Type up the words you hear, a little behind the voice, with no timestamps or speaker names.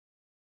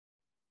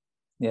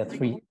There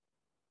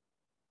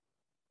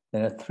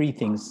are three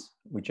things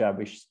which I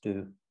wish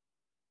to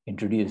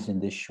introduce in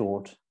this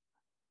short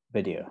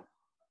video.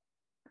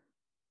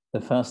 The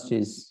first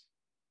is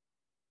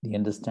the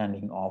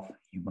understanding of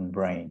human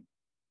brain.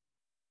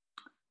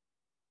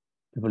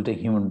 People take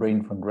human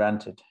brain for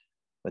granted,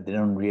 but they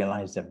don't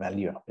realize the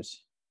value of it.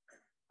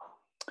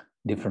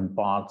 Different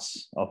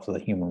parts of the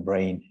human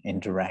brain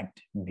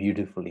interact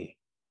beautifully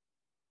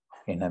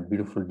in a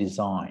beautiful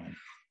design,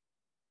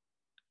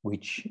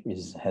 which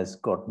has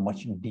got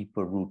much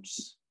deeper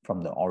roots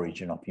from the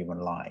origin of human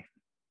life.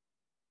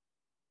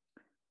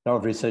 A lot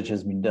of research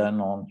has been done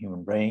on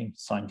human brain.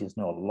 Scientists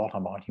know a lot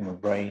about human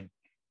brain.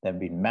 They've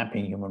been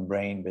mapping human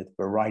brain with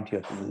a variety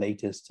of the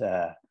latest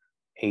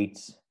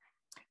aids.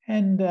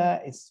 And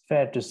it's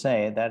fair to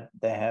say that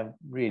they have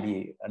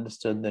really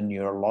understood the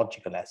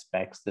neurological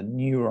aspects, the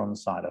neuron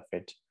side of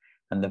it,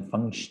 and the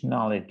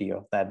functionality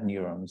of that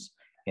neurons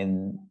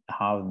in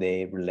how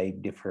they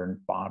relate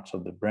different parts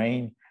of the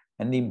brain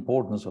and the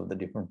importance of the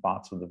different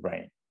parts of the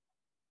brain.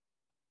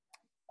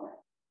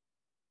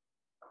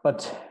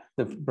 But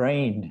the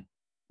brain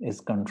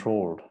is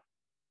controlled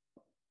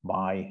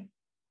by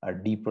a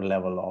deeper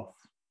level of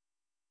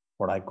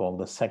what I call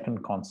the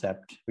second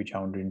concept, which I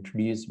want to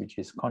introduce, which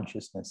is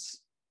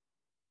consciousness.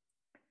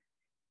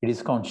 It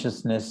is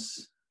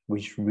consciousness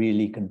which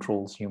really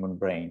controls human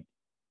brain.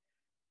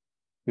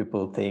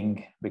 People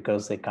think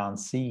because they can't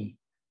see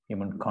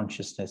human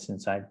consciousness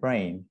inside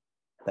brain,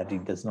 that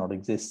it does not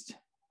exist.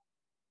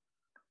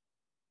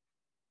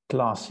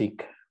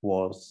 Classic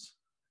was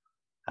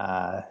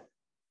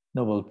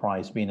Nobel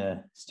Prize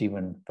winner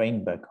Steven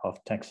Weinberg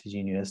of Texas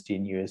University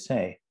in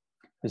USA,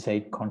 who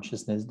said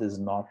consciousness does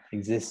not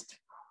exist.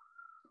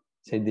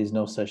 He said there's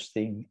no such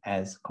thing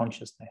as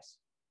consciousness.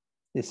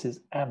 This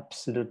is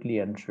absolutely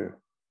untrue.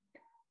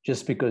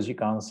 Just because you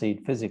can't see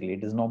it physically,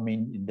 it does not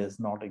mean it does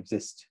not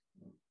exist.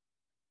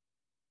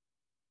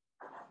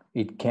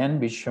 It can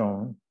be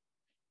shown,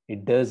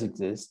 it does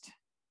exist,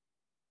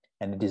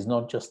 and it is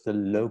not just the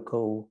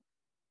local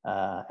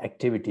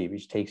activity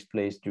which takes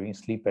place during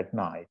sleep at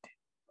night.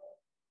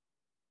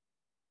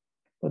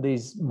 But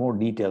there's more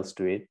details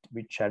to it,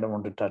 which I don't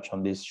want to touch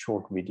on this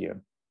short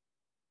video.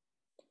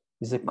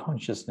 It's a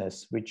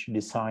consciousness which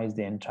decides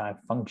the entire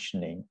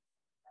functioning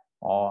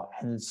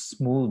and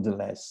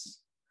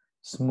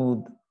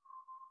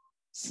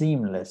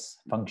seamless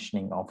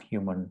functioning of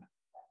human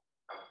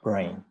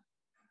brain.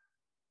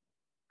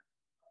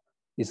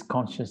 This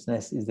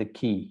consciousness is the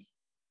key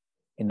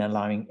in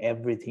allowing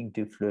everything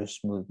to flow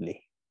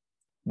smoothly.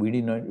 We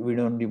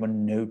don't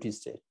even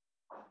notice it.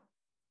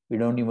 We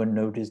don't even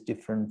notice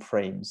different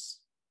frames.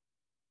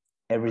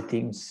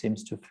 Everything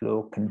seems to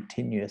flow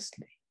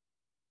continuously.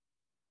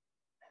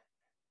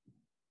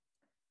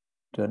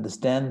 To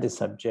understand the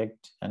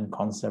subject and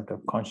concept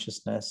of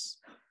consciousness,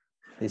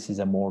 this is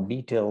a more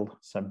detailed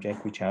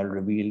subject which I'll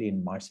reveal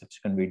in my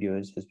subsequent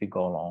videos as we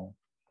go along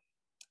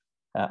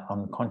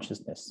on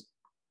consciousness.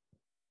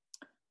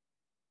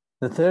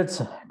 The third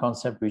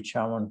concept which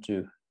I want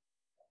to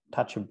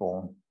touch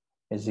upon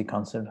is the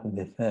concept of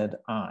the third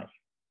eye.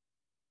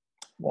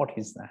 What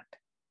is that?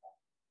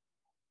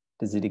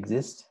 Does it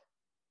exist?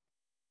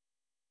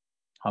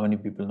 How many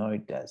people know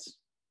it does?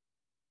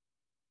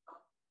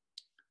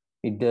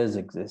 It does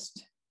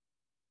exist.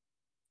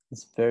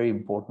 It's a very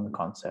important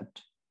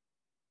concept.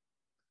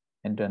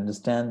 And to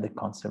understand the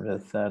concept of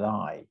the third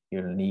eye,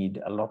 you'll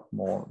need a lot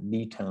more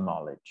detailed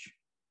knowledge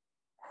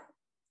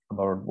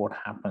about what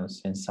happens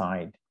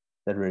inside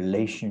the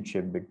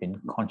relationship between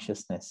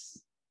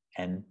consciousness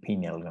and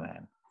pineal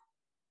gland.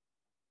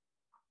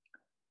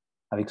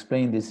 I've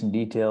explained this in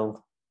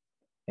detail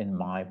in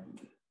my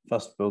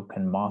first book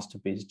and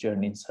masterpiece,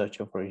 Journey in Search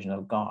of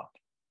Original God.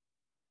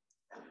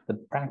 The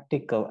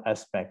practical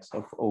aspects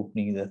of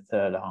opening the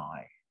third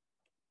eye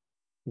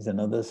is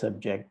another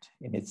subject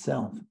in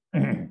itself.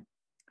 And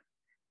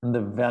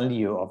the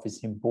value of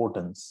its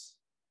importance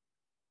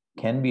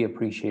can be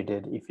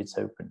appreciated if it's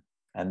open.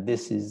 And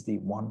this is the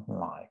one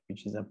life,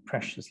 which is a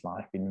precious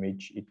life in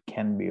which it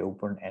can be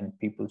opened, and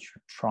people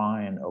should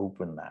try and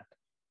open that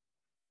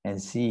and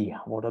see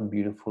what a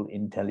beautiful,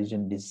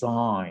 intelligent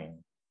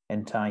design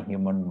entire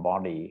human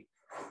body,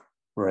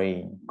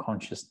 brain,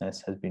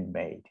 consciousness has been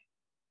made.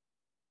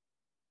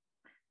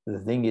 The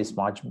thing is,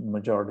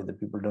 majority of the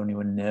people don't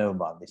even know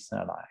about this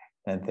third eye,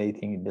 and they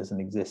think it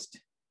doesn't exist.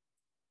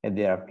 And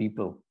there are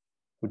people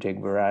who take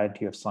a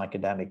variety of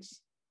psychedelics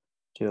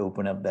to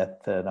open up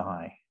that third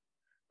eye.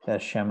 There are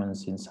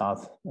shamans in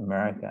South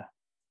America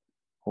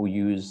who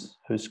use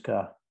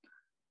Huska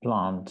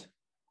plant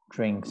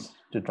drinks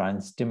to try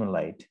and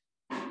stimulate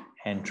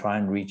and try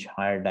and reach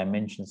higher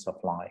dimensions of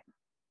life.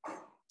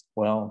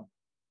 Well,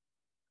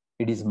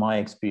 it is my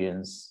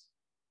experience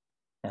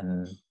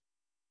and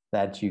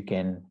that you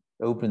can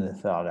open the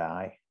third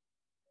eye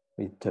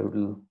with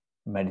total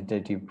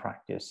meditative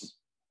practice,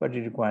 but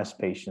it requires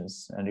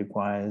patience and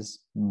requires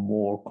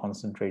more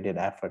concentrated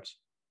effort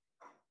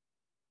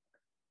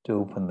to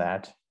open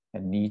that,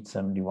 and need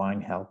some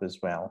divine help as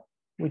well,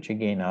 which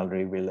again I'll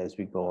reveal as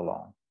we go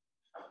along.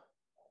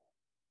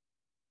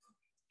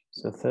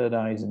 So third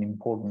eye is an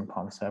important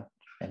concept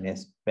and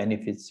has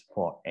benefits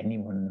for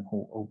anyone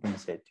who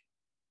opens it.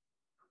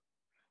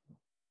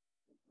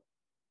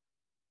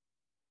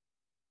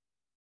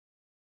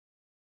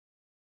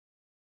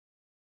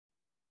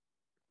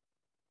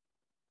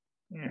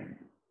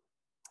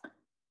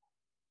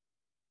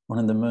 One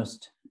of the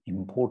most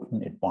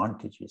important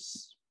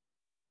advantages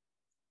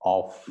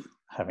of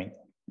having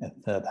a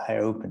third eye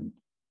open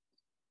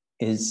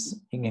is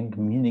you can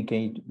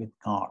communicate with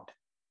God.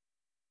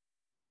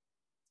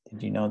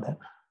 Did you know that?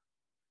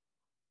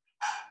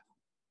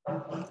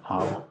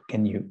 How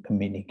can you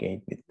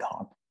communicate with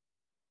God?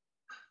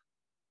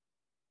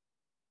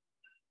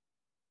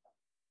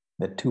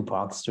 There are two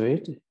paths to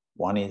it.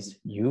 One is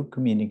you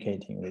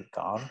communicating with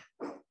God,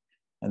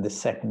 and the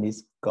second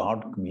is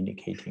God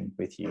communicating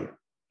with you.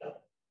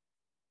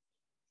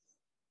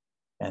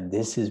 And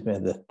this is where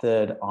the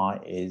third eye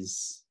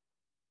is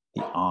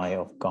the eye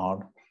of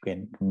God, who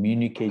can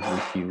communicate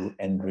with you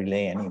and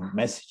relay any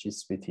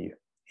messages with you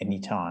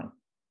anytime.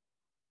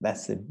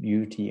 That's the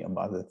beauty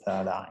about the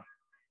third eye.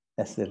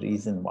 That's the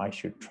reason why you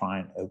should try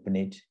and open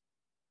it.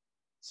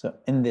 So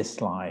in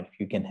this life,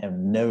 you can have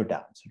no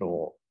doubts at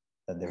all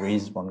that there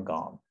is one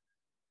God.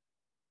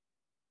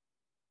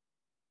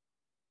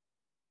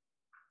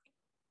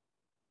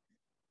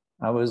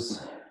 I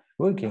was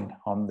working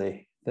on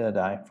the third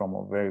eye from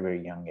a very,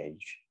 very young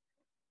age,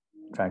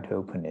 trying to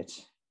open it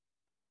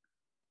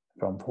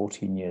from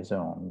 14 years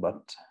on,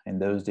 but in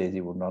those days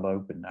it would not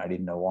open. I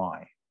didn't know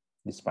why,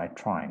 despite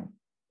trying.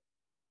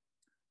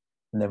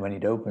 And then when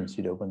it opens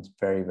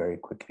very, very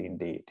quickly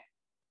indeed.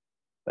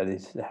 But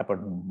this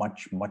happened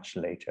much, much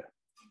later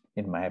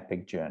in my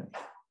epic journey.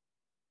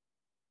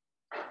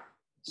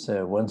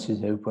 So once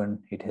it's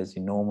open, it has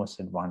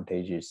enormous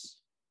advantages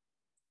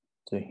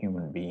to a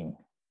human being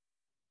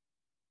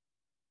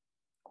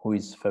who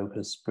is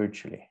focused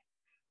spiritually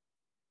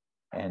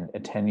and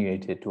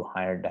attenuated to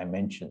higher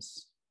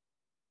dimensions.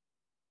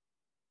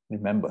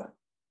 Remember,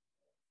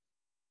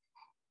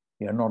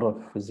 you're not a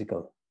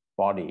physical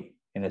body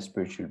in a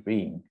spiritual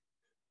being,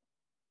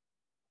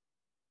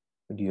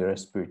 but you're a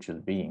spiritual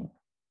being.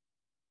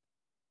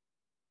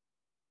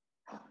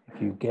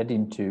 If you get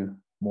into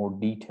more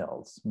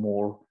details,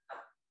 more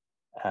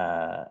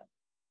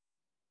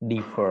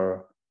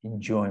deeper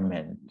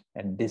enjoyment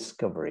and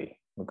discovery,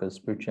 because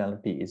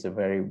spirituality is a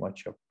very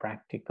much a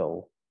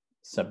practical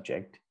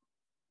subject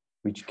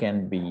which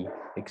can be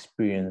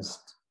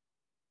experienced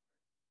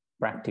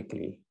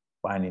practically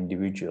by an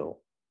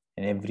individual,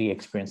 and every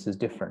experience is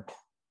different.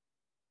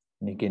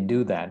 And you can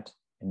do that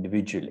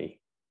individually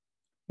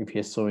if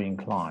you're so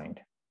inclined.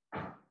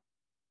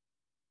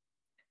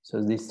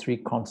 So these three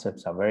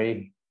concepts are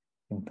very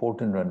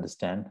important to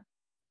understand,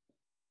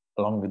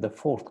 along with the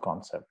fourth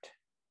concept,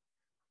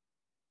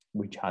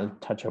 which I'll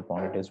touch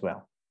upon it as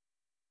well,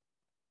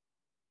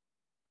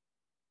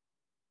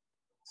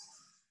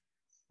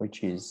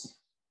 which is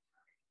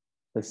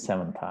the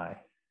seventh eye,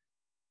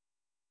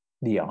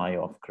 the eye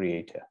of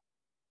Creator.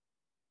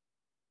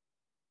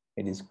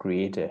 It is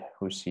Creator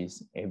who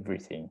sees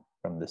everything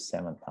from the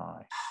seventh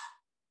eye.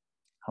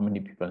 How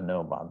many people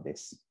know about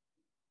this?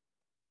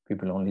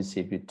 People only see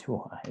it with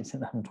two eyes,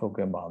 and I'm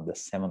talking about the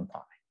seventh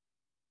eye.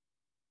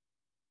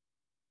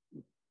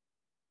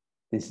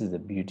 This is the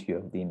beauty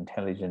of the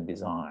intelligent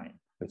design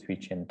with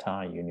which the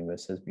entire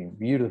universe has been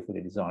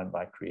beautifully designed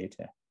by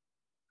Creator.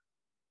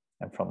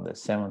 And from the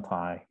seventh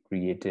eye,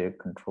 Creator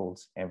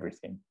controls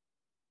everything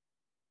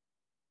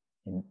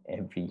in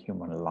every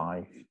human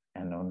life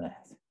and on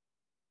earth.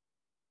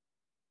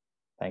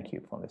 Thank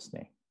you for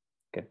listening.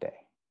 Good day.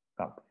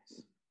 God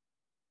bless.